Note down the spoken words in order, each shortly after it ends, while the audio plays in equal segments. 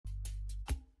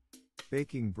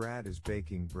Baking bread is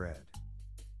baking bread.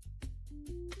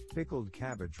 Pickled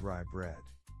cabbage rye bread.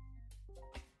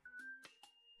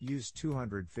 Use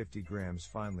 250 grams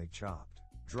finely chopped,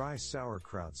 dry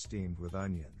sauerkraut steamed with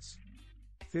onions.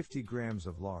 50 grams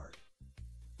of lard.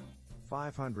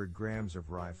 500 grams of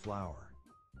rye flour.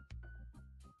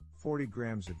 40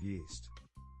 grams of yeast.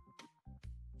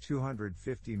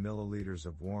 250 milliliters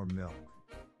of warm milk.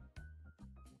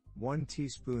 1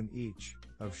 teaspoon each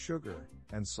of sugar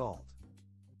and salt.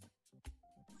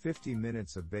 50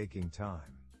 minutes of baking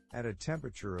time. At a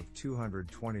temperature of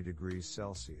 220 degrees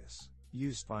Celsius.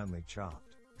 Use finely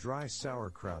chopped, dry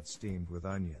sauerkraut steamed with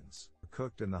onions,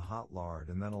 cooked in the hot lard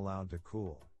and then allowed to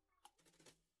cool.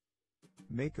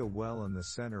 Make a well in the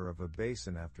center of a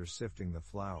basin after sifting the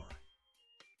flour.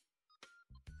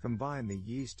 Combine the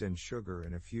yeast and sugar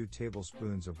in a few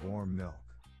tablespoons of warm milk.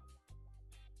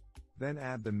 Then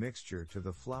add the mixture to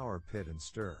the flour pit and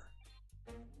stir.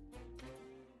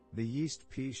 The yeast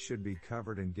piece should be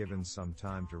covered and given some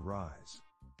time to rise.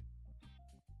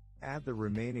 Add the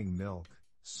remaining milk,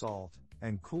 salt,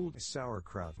 and cooled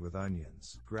sauerkraut with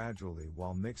onions gradually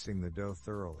while mixing the dough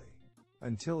thoroughly,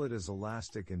 until it is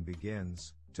elastic and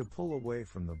begins to pull away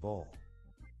from the bowl.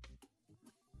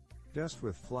 Dust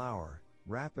with flour,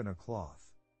 wrap in a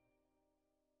cloth,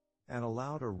 and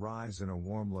allow to rise in a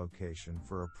warm location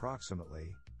for approximately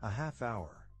a half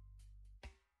hour.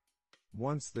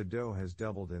 Once the dough has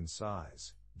doubled in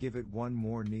size, give it one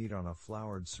more knead on a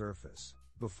floured surface,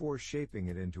 before shaping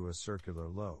it into a circular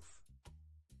loaf.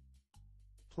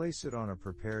 Place it on a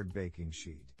prepared baking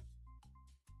sheet.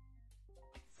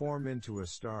 Form into a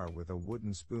star with a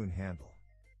wooden spoon handle.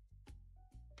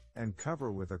 And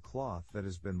cover with a cloth that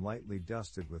has been lightly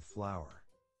dusted with flour.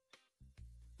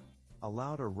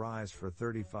 Allow to rise for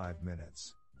 35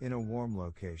 minutes, in a warm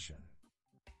location.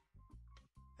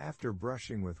 After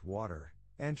brushing with water,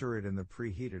 enter it in the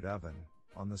preheated oven,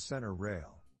 on the center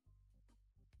rail.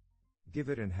 Give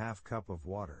it in half cup of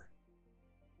water.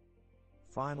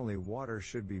 Finally, water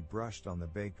should be brushed on the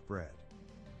baked bread.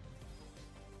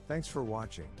 Thanks for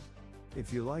watching.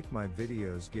 If you like my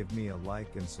videos, give me a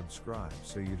like and subscribe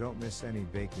so you don't miss any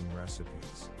baking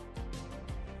recipes.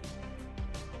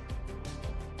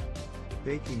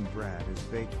 Baking bread is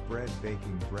baked bread,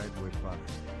 baking bread with butter.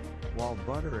 While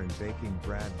butter and baking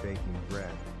bread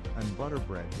and butter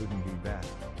bread wouldn't be bad.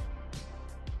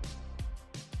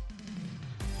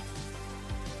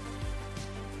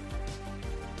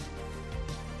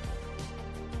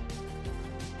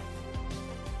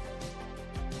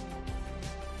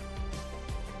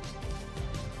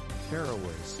 Caraway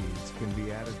seeds can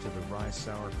be added to the rye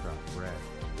sauerkraut bread,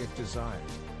 if desired.